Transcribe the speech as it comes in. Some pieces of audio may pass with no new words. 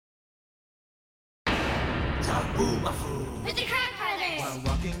Zoboomafoo with the Kratt Brothers. While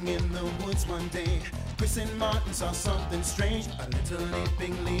walking in the woods one day, Chris and Martin saw something strange. A little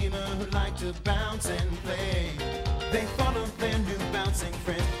leaping lemur who liked to bounce and play. They followed their new bouncing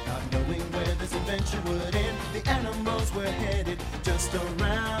friend, not knowing where this adventure would end. The animals were headed just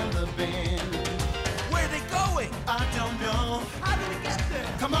around the bend. Where are they going? I don't know. How do we get there?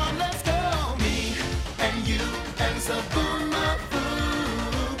 Come on, let's go. Me and you and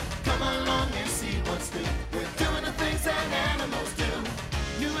Zoboomafoo. Come along and see what's new. We're doing the things that animals do.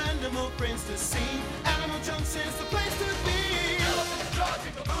 New animal friends to see. Animal Junction's the place to be. Elephants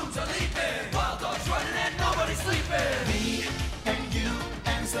charging, baboons are leaping. Wild dogs running and nobody's sleeping. Me and you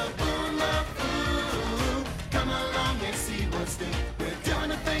and Zoboomafoo. Come along and see what's new. We're doing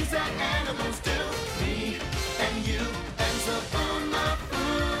the things that animals do. Me and you and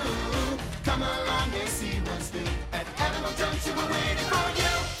Zoboomafoo. Come along and see what's new. At Animal Junction, we're waiting for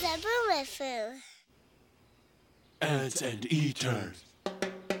you. Zoboomafoo. Ants and eaters.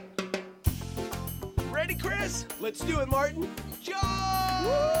 Ready, Chris? Let's do it, Martin. Jump!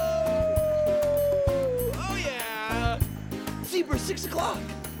 Oh, yeah! Zebra, 6 o'clock.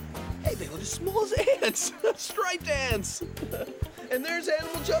 Hey, they look as small as ants. Striped ants. And there's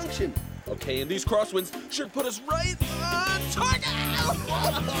Animal Junction. Okay, and these crosswinds should put us right on target.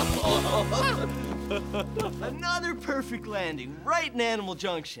 Another perfect landing right in Animal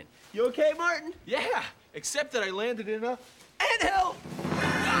Junction. You okay, Martin? Yeah, except that I landed in a... Anthill!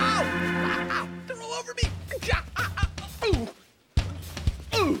 Ow! Don't roll over me!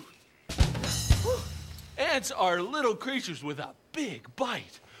 Ooh. Ants are little creatures with a big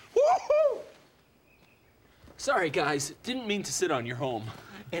bite. Woohoo! Sorry, guys, didn't mean to sit on your home.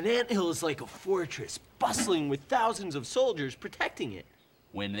 An anthill is like a fortress, bustling with thousands of soldiers protecting it.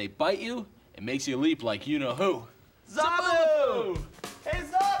 When they bite you, it makes you leap like you know who. Zoboo! Hey,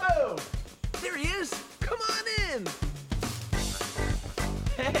 Zoboo! There he is! Come on in!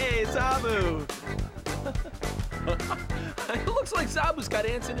 Hey, Zoboo! It looks like Zoboo's got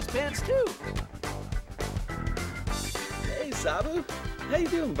ants in his pants, too. Hey, Zoboo. How you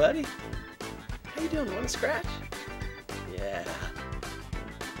doing, buddy? How you doing? Want to scratch? Yeah.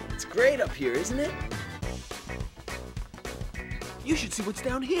 It's great up here, isn't it? You should see what's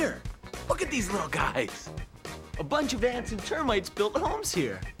down here. Look at these little guys. A bunch of ants and termites built homes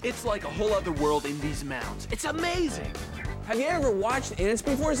here. It's like a whole other world in these mounds. It's amazing. Have you ever watched ants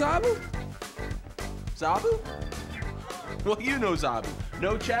before, Zoboo? Zoboo? Well, you know Zoboo.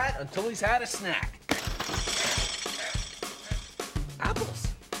 No chat until he's had a snack. Apples.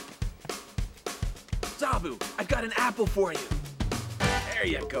 Zoboo, I've got an apple for you. There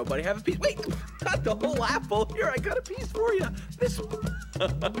you go, buddy. Have a piece. Wait, not the whole apple. Here, I got a piece for you. This one.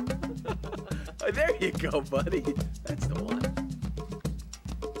 There you go, buddy. That's the one.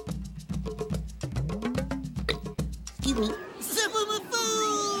 Excuse me.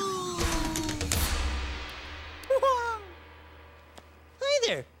 Zoboomafoo! Hi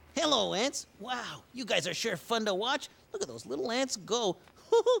there. Hello, ants. Wow, you guys are sure fun to watch. Look at those little ants go.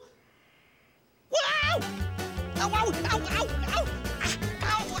 Wow! Ow, ow, ow, ow, ow! Ah,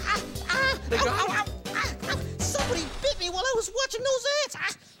 ow, ah, ah! They got ow, ow, ah, ah. Somebody bit me while I was watching those ants.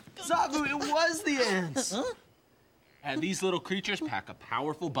 Ah. Zoboo, it was the ants. Huh? And these little creatures pack a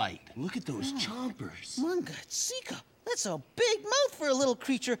powerful bite. Look at those chompers. Mangatsika, that's a big mouth for a little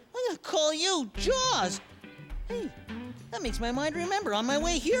creature. I'm gonna call you Jaws. Hey, that makes my mind remember. On my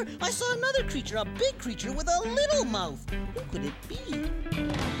way here, I saw another creature, a big creature with a little mouth. Who could it be?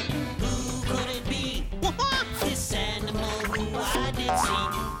 Who could it be? This animal who I did see.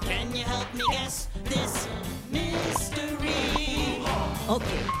 Can you help me guess this mystery?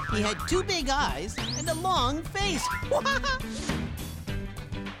 Okay, he had two big eyes and a long face. Who could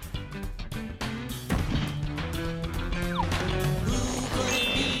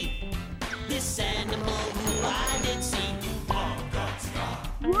it be? This animal who I did see.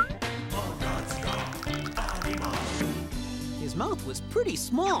 His mouth was pretty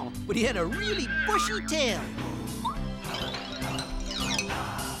small, but he had a really bushy tail.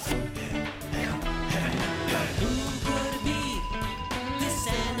 Who could it be? This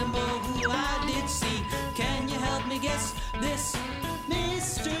animal who I did see. Can you help me guess this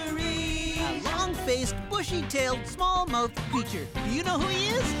mystery? A long-faced, bushy-tailed, small-mouthed creature. Do you know who he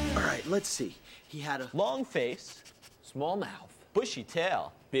is? All right, let's see. He had a long face, small mouth, bushy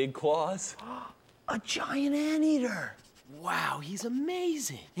tail, big claws. A giant anteater. Wow, he's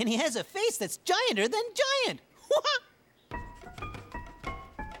amazing. And he has a face that's gianter than giant.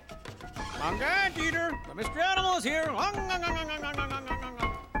 Manga Anteater, the Mr. Animal is here.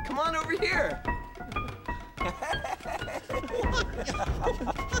 Come on over here.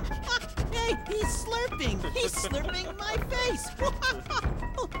 Hey, he's slurping. He's slurping my face.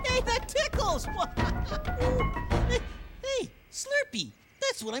 Hey, that tickles. Hey, Slurpy.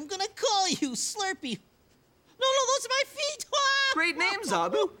 That's what I'm gonna call you, Slurpy. No, those are my feet. Great name,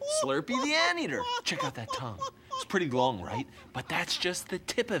 Zoboo. Slurpy the Anteater. Check out that tongue. It's pretty long, right? But that's just the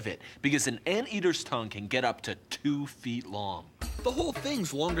tip of it, because an anteater's tongue can get up to 2 feet long. The whole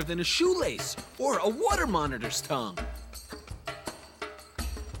thing's longer than a shoelace or a water monitor's tongue.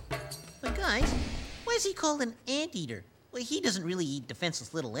 But guys, why is he called an anteater? Well, he doesn't really eat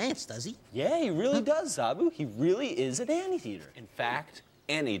defenseless little ants, does he? Yeah, he really does, Zoboo. He really is an anteater. In fact,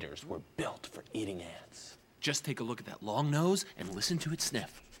 anteaters were built for eating ants. Just take a look at that long nose and listen to it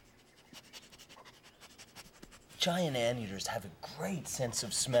sniff. Giant anteaters have a great sense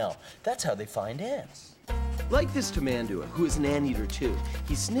of smell. That's how they find ants. Like this Tamandua, who is an anteater too.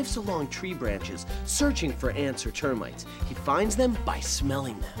 He sniffs along tree branches, searching for ants or termites. He finds them by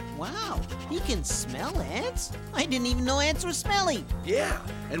smelling them. Wow, he can smell ants? I didn't even know ants were smelly. Yeah,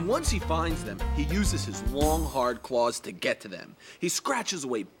 and once he finds them, he uses his long, hard claws to get to them. He scratches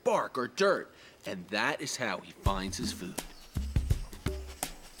away bark or dirt, and that is how he finds his food.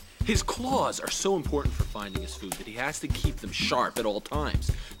 His claws are so important for finding his food that he has to keep them sharp at all times.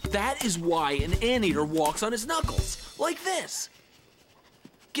 That is why an anteater walks on his knuckles, like this.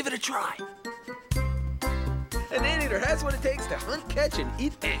 Give it a try. An anteater has what it takes to hunt, catch, and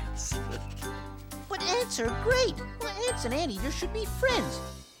eat ants. But ants are great. Well, ants and anteaters should be friends.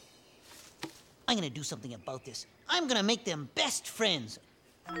 I'm gonna do something about this. I'm gonna make them best friends.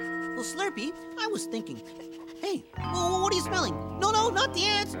 Well, Slurpy, I was thinking, hey, what are you smelling? No, not the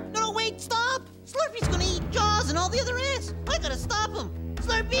ants. No, wait, stop. Slurpy's gonna eat Jaws and all the other ants. I gotta stop him.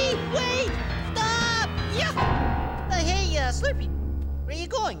 Slurpy, wait, stop. Yeah. Hey, Slurpy, where are you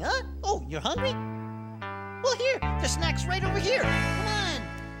going, huh? Oh, you're hungry? Well, here, the snack's right over here. Come on,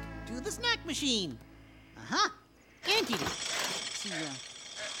 to the snack machine. Uh-huh, anteater. See,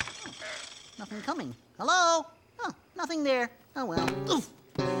 oh, nothing coming. Hello? Oh, nothing there. Oh, well. Oof.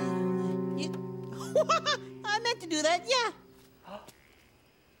 I meant to do that, yeah.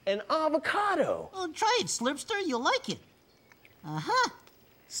 An avocado. Oh, try it, Slurpster. You'll like it. Uh-huh.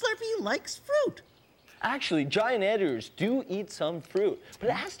 Slurpy likes fruit. Actually, giant anteaters do eat some fruit, but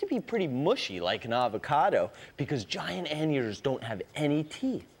it has to be pretty mushy like an avocado because giant anteaters don't have any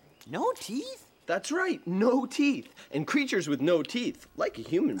teeth. No teeth? That's right, no teeth. And creatures with no teeth, like a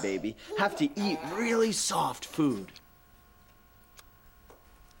human baby, have to eat really soft food.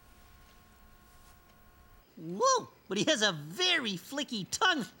 Whoa, but he has a very flicky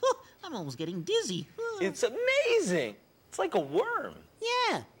tongue. I'm almost getting dizzy. It's amazing. It's like a worm.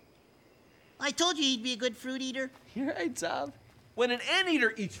 Yeah. I told you he'd be a good fruit eater. You're right, Zob. When an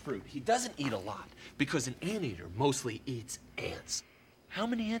anteater eats fruit, he doesn't eat a lot, because an anteater mostly eats ants. How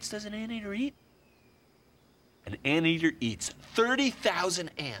many ants does an anteater eat? An anteater eats 30,000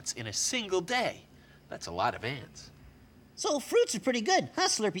 ants in a single day. That's a lot of ants. So fruits are pretty good, huh,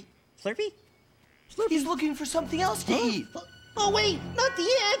 Slurpy? Slurpy? Slurpy? He's looking for something else to eat. Oh, wait, not the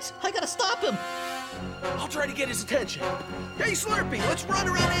ants. I gotta stop him. I'll try to get his attention. Hey, Slurpy, let's run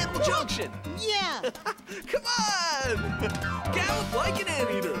around Animal Junction. Yeah. Come on! Gallop like an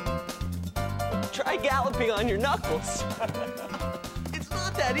anteater. Try galloping on your knuckles. It's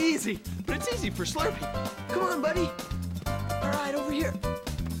not that easy, but it's easy for Slurpy. Come on, buddy. All right, over here.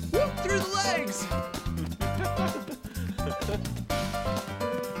 Whoop, through the legs.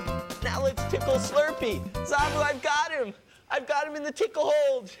 Now let's tickle Slurpy. Zoboo, I've got him. I've got him in the tickle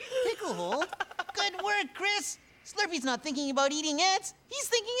hold. Tickle hole? Good work, Chris. Slurpy's not thinking about eating ants. He's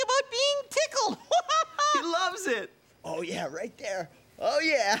thinking about being tickled. He loves it. Oh, yeah, right there. Oh,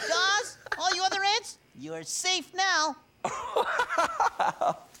 yeah. Jaws, all you other ants, you're safe now.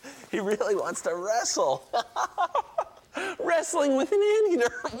 He really wants to wrestle. Wrestling with an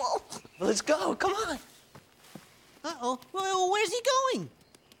anteater. Let's go, come on. Uh-oh, well, where's he going?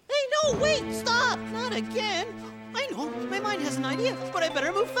 Hey, no, wait, stop, not again. I know, my mind has an idea, but I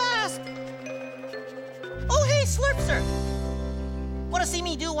better move fast. Oh, hey, Slurpster. Want to see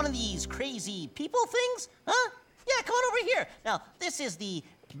me do one of these crazy people things? Huh? Yeah, come on over here. Now, this is the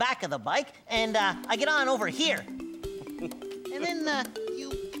back of the bike, and I get on over here. And then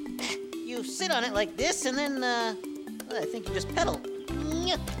you sit on it like this, and then I think you just pedal.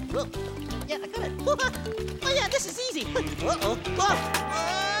 Yeah, whoa. Yeah, I got it. Oh, yeah, this is easy. Uh-oh. Whoa,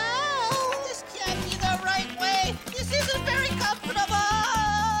 this can't be the right way. This isn't very comfortable.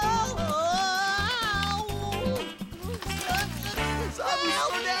 Zoboo,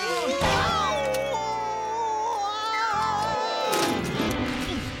 slow down.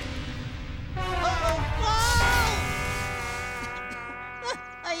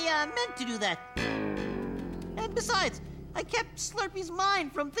 I meant to do that. besides, I kept Slurpy's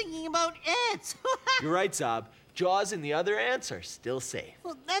mind from thinking about ants. You're right, Zob. Jaws and the other ants are still safe.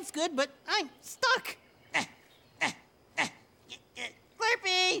 Well, that's good, but I'm stuck.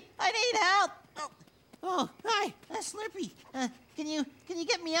 Slurpy, I need help. Oh, hi, Slurpy. Can you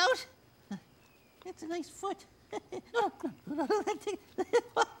get me out? That's a nice foot. No,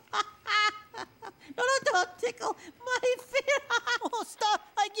 don't tickle my feet. Oh, stop!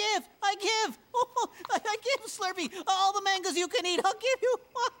 I give. Oh, I give Slurpy all the mangoes you can eat. I'll give you.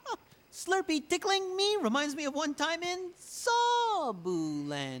 Slurpy tickling me reminds me of one time in Zoboo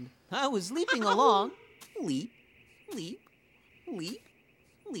land. I was leaping along, leap, leap, leap,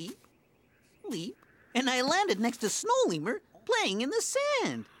 leap, leap, and I landed next to Snow Lemur playing in the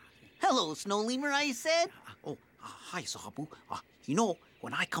sand. Hello, Snow Lemur, I said. Hi, Zoboo. You know,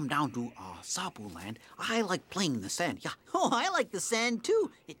 when I come down to Zoboo land, I like playing in the sand. Yeah. Oh, I like the sand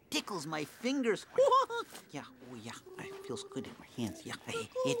too. It tickles my fingers. Yeah. Oh, yeah. It feels good in my hands. Yeah.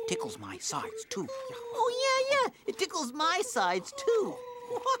 It tickles my sides too. Yeah. Oh, yeah. It tickles my sides too.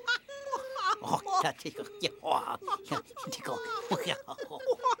 Oh, yeah, tickle. Yeah. Oh, yeah. Tickle. Oh, yeah.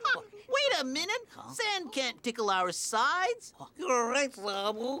 Wait a minute. Sand can't tickle our sides. You're right,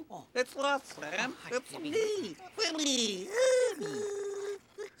 Zoboo. It's not sand. It's me.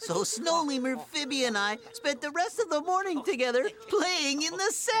 So Snow Lemur, Phoebe, and I spent the rest of the morning together playing in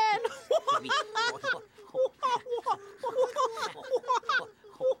the sand.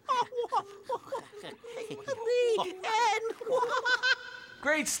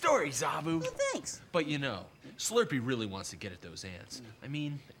 Great story, Zoboo. Thanks. But you know, Slurpy really wants to get at those ants. I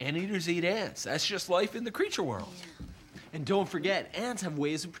mean, anteaters eat ants. That's just life in the creature world. And don't forget, ants have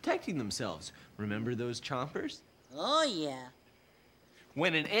ways of protecting themselves. Remember those chompers? Oh, yeah.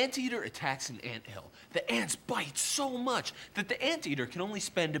 When an anteater attacks an anthill, the ants bite so much that the anteater can only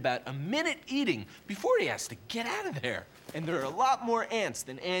spend about a minute eating before he has to get out of there. And there are a lot more ants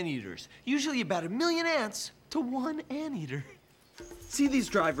than anteaters. Usually about 1 million ants to 1 anteater. See these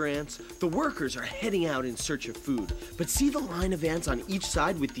driver ants? The workers are heading out in search of food. But see the line of ants on each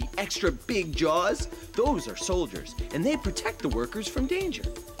side with the extra big jaws? Those are soldiers, and they protect the workers from danger.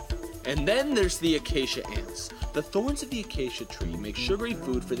 And then there's the acacia ants. The thorns of the acacia tree make sugary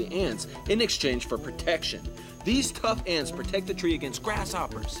food for the ants in exchange for protection. These tough ants protect the tree against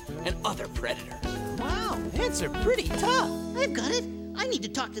grasshoppers and other predators. Wow, ants are pretty tough. I've got it. I need to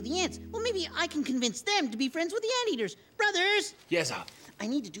talk to the ants. Well, maybe I can convince them to be friends with the anteaters. Brothers! Yes, Zob. I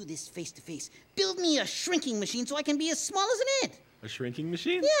need to do this face to face. Build me a shrinking machine so I can be as small as an ant. A shrinking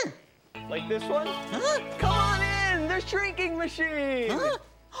machine? Yeah. Like this one? Huh? Come on in, the shrinking machine! Huh?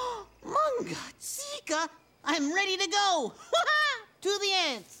 Munga, Zika, I'm ready to go. To the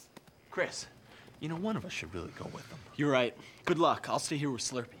ants. Chris, you know, one of us should really go with them. You're right. Good luck. I'll stay here with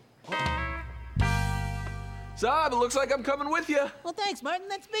Slurpy. Zob, it looks like I'm coming with you. Well, thanks, Martin.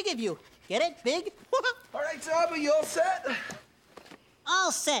 That's big of you. Get it? Big? All right, Zob, are you all set?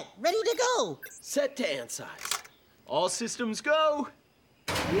 All set. Ready to go. Set to ant size. All systems go.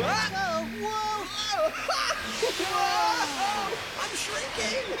 Whoa, whoa. Whoa! I'm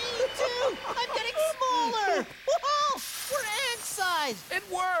shrinking. Me too. I'm getting smaller. Whoa, we're ant size. It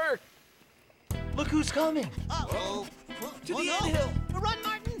worked. Look who's coming. Uh-oh. To the anthill. Run,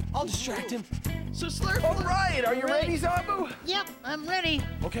 Martin. I'll distract him. So Slurp. All right, are you ready, Zoboo? Yep, I'm ready.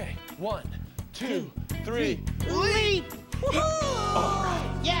 Okay, 1, 2, 3. Leap. All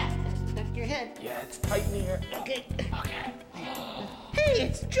right. Yeah, duck your head. Yeah, it's tight in here. Okay. Okay. Hey,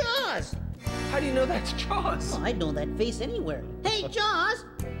 it's Jaws. How do you know that's Jaws? Well, I'd know that face anywhere. Hey, Jaws.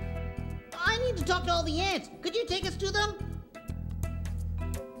 I need to talk to all the ants. Could you take us to them?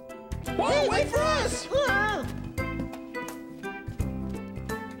 Whoa, Hey, wait for us! Whoa.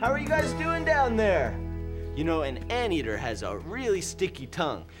 How are you guys doing down there? You know, an anteater has a really sticky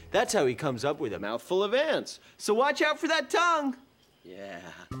tongue. That's how he comes up with a mouthful of ants. So watch out for that tongue. Yeah.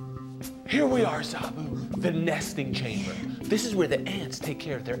 Here we are, Zoboo, the nesting chamber. This is where the ants take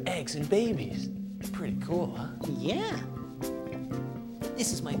care of their eggs and babies. Pretty cool, huh? Yeah.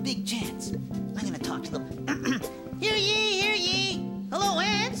 This is my big chance. I'm gonna talk to them. Hear ye, hear ye. Hello,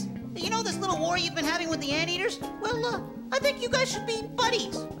 ants. You know this little war you've been having with the anteaters? Well, I think you guys should be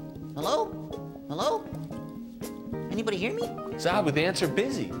buddies. Hello? Hello? Anybody hear me? Zoboo, the ants are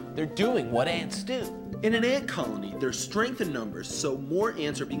busy. They're doing what ants do. In an ant colony, there's strength in numbers, so more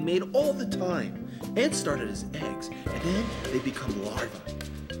ants are being made all the time. Ants started as eggs, and then they become larvae.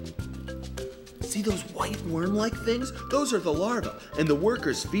 See those white worm-like things? Those are the larvae, and the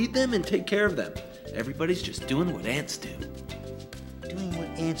workers feed them and take care of them. Everybody's just doing what ants do. Doing what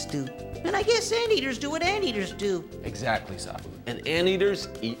ants do. And I guess anteaters do what anteaters do. Exactly, Zoboo. and anteaters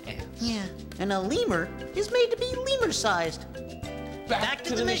eat ants. Yeah, and a lemur is made to be lemur-sized. Back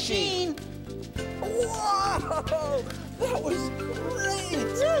to the machine. Whoa! That was great!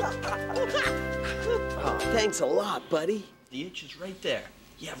 Oh, thanks a lot, buddy. The itch is right there.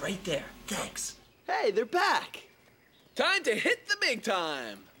 Yeah, right there. Thanks. Hey, they're back. Time to hit the big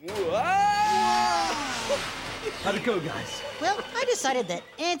time. Whoa! How'd it go, guys? Well, I decided that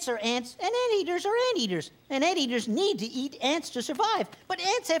ants are ants and anteaters are anteaters. And anteaters need to eat ants to survive. But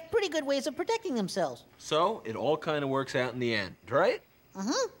ants have pretty good ways of protecting themselves. So it all kind of works out in the end, right?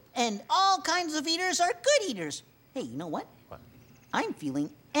 Mm-hmm. And all kinds of eaters are good eaters. Hey, you know what? What? I'm feeling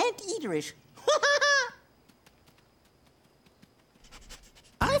anteaterish.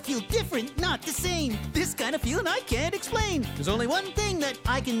 I feel different, not the same. This kind of feeling I can't explain. There's only one thing that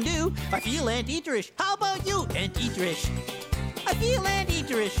I can do. I feel anteaterish. How about you, anteaterish? I feel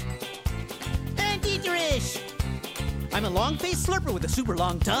anteaterish. Anteaterish. I'm a long-faced slurper with a super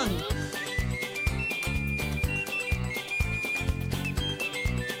long tongue.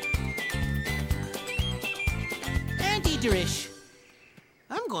 Anteaterish.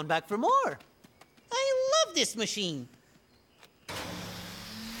 I'm going back for more. I love this machine.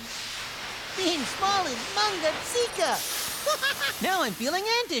 Being small is manga sika. Now I'm feeling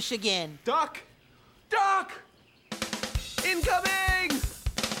antish again. Doc! Doc! Incoming!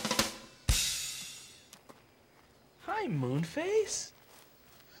 Hi, Moonface.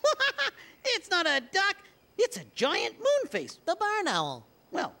 It's not a duck. It's a giant moonface, the barn owl.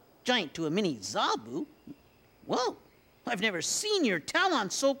 Well, giant to a mini Zoboo. Whoa, I've never seen your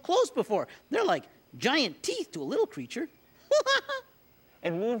talons so close before. They're like giant teeth to a little creature.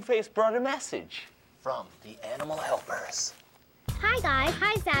 And Moonface brought a message from the animal helpers. Hi guys,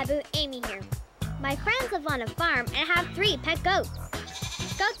 hi Zoboo, Amy here. My friends live on a farm and have 3 pet goats.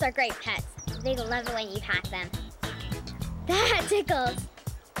 Goats are great pets. They love it when you pat them. That tickles.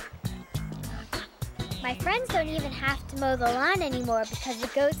 My friends don't even have to mow the lawn anymore because the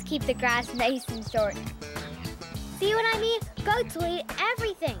goats keep the grass nice and short. See what I mean? Goats will eat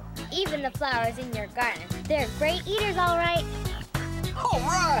everything, even the flowers in your garden. They're great eaters, all right. All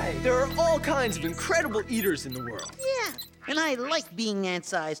right! There are all kinds of incredible eaters in the world. Yeah, and I like being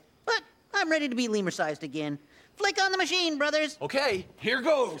ant-sized, but I'm ready to be lemur-sized again. Flick on the machine, brothers. Okay, here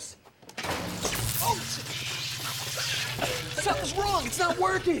goes. Oh, something's wrong. It's not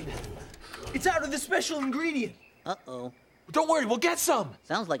working. It's out of the special ingredient. Uh-oh. Don't worry, we'll get some.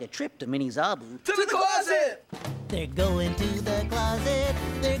 Sounds like a trip to mini Zoboo. To the closet! They're going to the closet.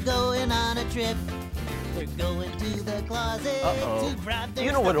 They're going on a trip. They're going to the closet to grab their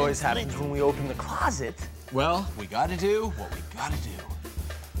You know what stuff always and happens split. when we open the closet. Well, we gotta do what we gotta do.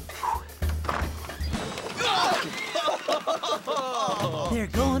 They're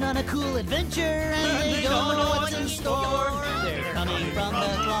going on a cool adventure and they don't know what's in store. They're coming from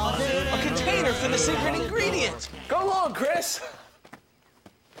the closet. A container for the secret ingredient. Go along, Chris.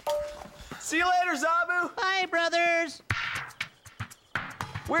 See you later, Zoboo. Hi, brothers.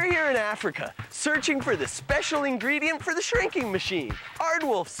 We're here in Africa, searching for the special ingredient for the shrinking machine,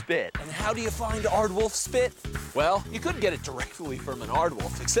 aardwolf spit. And how do you find aardwolf spit? Well, you could get it directly from an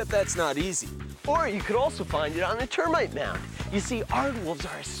aardwolf, except that's not easy. Or you could also find it on a termite mound. You see, aardwolves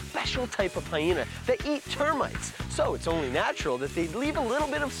are a special type of hyena that eat termites, so it's only natural that they'd leave a little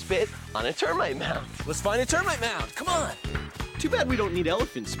bit of spit on a termite mound. Let's find a termite mound. Come on. Too bad we don't need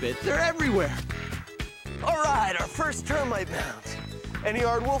elephant spit. They're everywhere. All right, our first termite mound. Any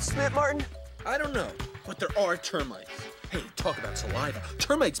aardwolf spit, Martin? I don't know, but there are termites. Hey, talk about saliva.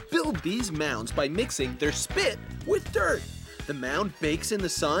 Termites build these mounds by mixing their spit with dirt. The mound bakes in the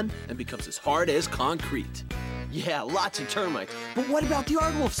sun and becomes as hard as concrete. Yeah, lots of termites. But what about the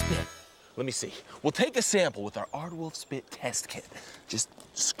aardwolf spit? Let me see. We'll take a sample with our aardwolf spit test kit. Just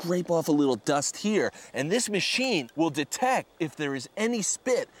scrape off a little dust here, and this machine will detect if there is any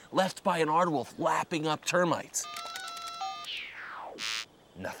spit left by an aardwolf lapping up termites.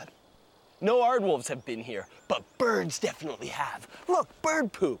 Nothing. No aardwolves have been here, but birds definitely have. Look,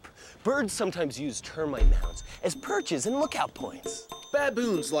 bird poop. Birds sometimes use termite mounds as perches and lookout points.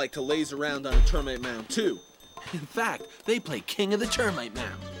 Baboons like to laze around on a termite mound too. In fact, they play king of the termite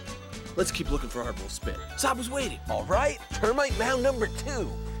mound. Let's keep looking for aardwolf spit. Zoboo's waiting. All right, termite mound number 2.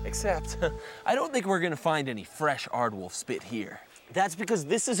 Except, I don't think we're gonna find any fresh aardwolf spit here. That's because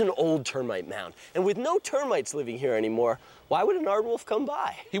this is an old termite mound, and with no termites living here anymore, why would an aardwolf come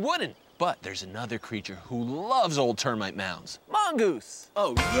by? He wouldn't, But there's another creature who loves old termite mounds. Mongoose.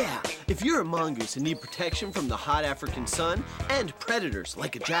 Oh, yeah. If you're a mongoose and need protection from the hot African sun and predators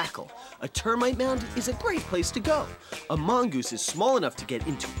like a jackal, a termite mound is a great place to go. A mongoose is small enough to get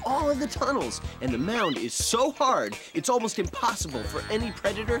into all of the tunnels, and the mound is so hard, it's almost impossible for any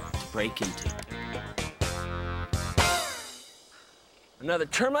predator to break into. Another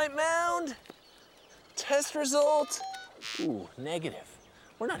termite mound. Test result. Ooh, negative.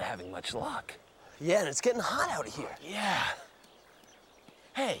 We're not having much luck. Yeah, and it's getting hot out here. Yeah.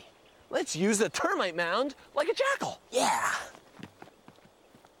 Hey, let's use the termite mound like a jackal. Yeah.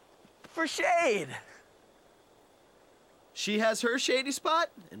 For shade. She has her shady spot,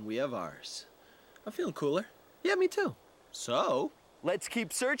 and we have ours. I'm feeling cooler. Yeah, me too. So, let's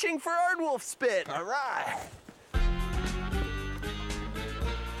keep searching for aardwolf spit. All right. There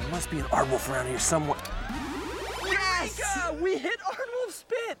must be an aardwolf around here somewhere. Yes! We hit aardwolf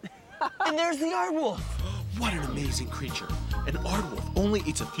spit. And there's the aardwolf. What an amazing creature. An aardwolf only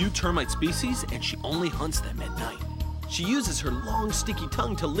eats a few termite species, and she only hunts them at night. she uses her long, sticky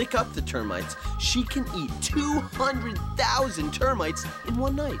tongue to lick up the termites. She can eat 200,000 termites in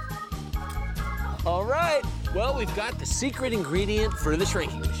one night. All right, well, we've got the secret ingredient for the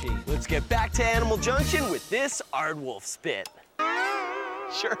shrinking machine. Let's get back to Animal Junction with this aardwolf spit.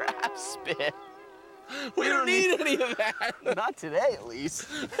 Giraffe spit. We don't need any of that. Not today, at least.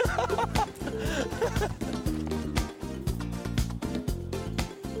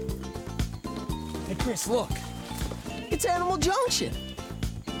 Hey, Chris, look. It's Animal Junction.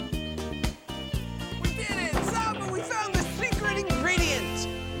 We did it! Zoboo, we found the secret ingredient!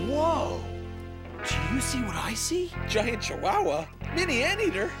 Whoa! Do you see what I see? Giant chihuahua? Mini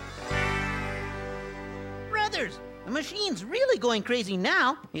anteater? Brothers, the machine's really going crazy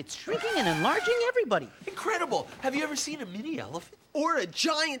now. It's shrinking and enlarging everybody. Incredible! Have you ever seen a mini elephant? Or a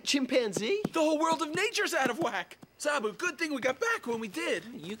giant chimpanzee? The whole world of nature's out of whack! Zoboo, good thing we got back when we did.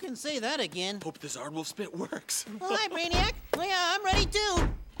 You can say that again. Hope this aardwolf spit works. Well, hi, Brainiac. Well, yeah, I'm ready too.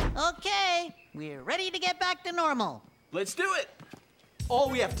 Okay, we're ready to get back to normal. Let's do it! All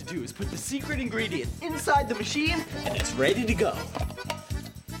we have to do is put the secret ingredient inside the machine, and it's ready to go.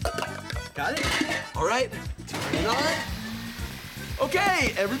 Got it? All right, turn it on.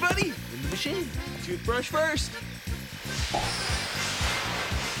 Okay, everybody, in the machine. Toothbrush first.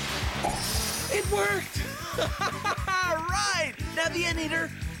 It worked! Right! Now the anteater.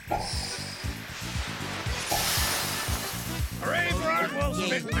 Hooray for aardwolf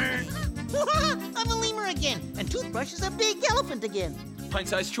spit, man! I'm a lemur again, and Toothbrush is a big elephant again.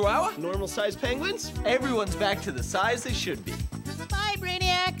 Pint-sized chihuahua? Normal-sized penguins? Everyone's back to the size they should be. Bye,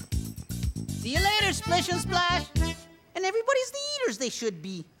 Brainiac. See you later, Splish and Splash. And everybody's the eaters they should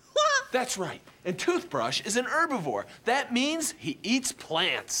be. That's right. And Toothbrush is an herbivore. That means he eats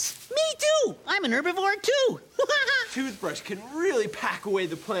plants. Me too. I'm an herbivore too. Toothbrush can really pack away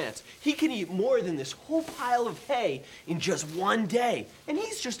the plants. He can eat more than this whole pile of hay in just one day. And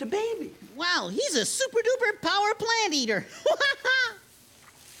he's just a baby. Wow, he's a super-duper power plant eater.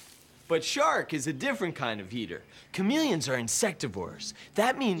 But Shark is a different kind of eater. Chameleons are insectivores.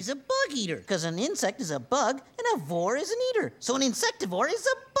 That means... He's a bug eater, because an insect is a bug and a vor is an eater. So an insectivore is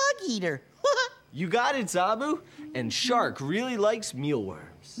a bug eater. You got it, Zoboo. And Shark really likes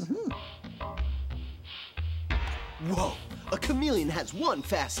mealworms. Whoa! A chameleon has one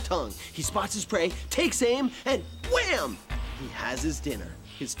fast tongue. He spots his prey, takes aim, and wham! He has his dinner.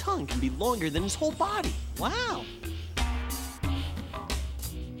 His tongue can be longer than his whole body. Wow.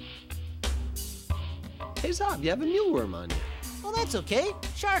 Hey, Zob, you have a mealworm on you. Well, that's okay.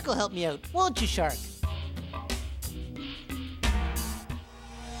 Shark will help me out, won't you, Shark?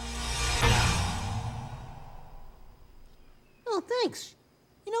 Oh, thanks.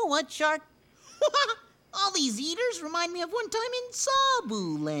 You know what, Shark? All these eaters remind me of one time in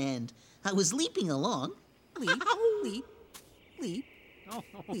Zoboo land. I was leaping along. Leap, leap, leap,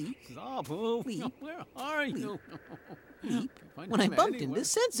 leap. Zoboo, Leap. where are you? leap. Find When I him bumped anywhere.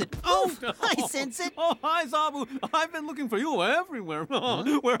 into Sensit. Oh, Oof, I sense it. Oh, hi, Zoboo. I've been looking for you everywhere.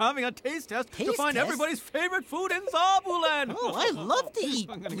 We're having a taste test to Taste find test? everybody's favorite food in Zoboo land. Oh, I love to eat.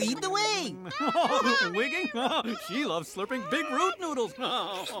 Lead the way. Wigging? She loves slurping big root noodles.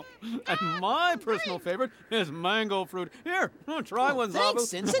 And my personal favorite is mango fruit. Here, try one, Thanks,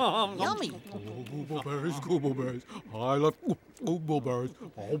 Zoboo. Sensit. Yummy. Google berries, Google berries. I love Oh, blueberries.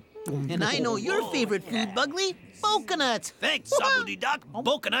 Oh. And I know your favorite food, Bugly. Coconuts. Thanks, Zoboo Duck.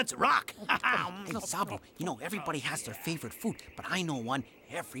 Coconuts rock. Hey, Zoboo, you know, everybody has their favorite food, but I know one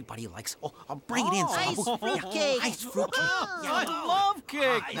everybody likes. Oh, I'll bring it in, Ice Zoboo. fruitcake. Yeah, ice fruitcake. I love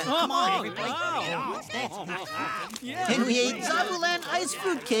cake. Come on, everybody. And we ate Zobooland ice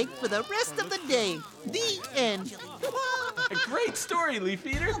fruitcake for the rest of the day. The end. A great story, Leaf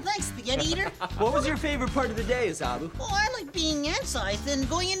Eater. Oh, thanks, Spaghetti Eater. What was your favorite part of the day, Zoboo? Oh, I like being ant-sized and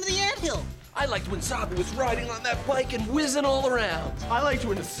going into the anthill. I liked when Zoboo was riding on that bike and whizzing all around. I liked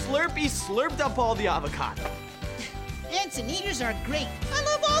when Slurpee slurped up all the avocado. Ants and eaters are great. I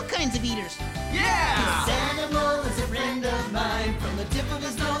love all kinds of eaters. Yeah! This animal is a friend of mine. From the tip of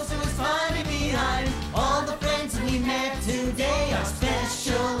his nose to his spiny behind. All the friends we met today are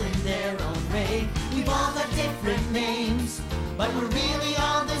special in their own way. We've all got different names, but we're really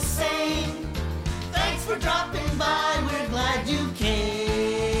all the same. Thanks for dropping by, we're glad you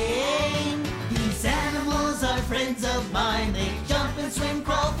came. These animals are friends of mine. They jump and swim,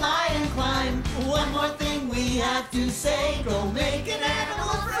 crawl, fly and climb. One more thing we have to say, go make an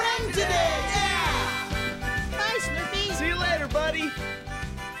animal friend today. Bye, Slurpee. See you later, buddy.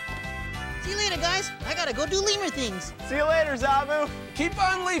 See you later, guys. I gotta go do lemur things. See you later, Zoboo. Keep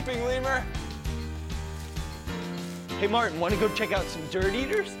on leaping, Lemur. Hey, Martin, want to go check out some dirt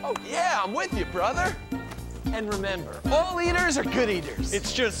eaters? Oh, yeah, I'm with you, brother. And remember, all eaters are good eaters.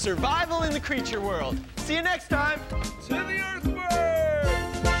 It's just survival in the creature world. See you next time. To the earthworm!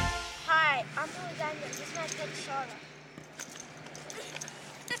 Hi, I'm Alexander. This is my pet Charlotte.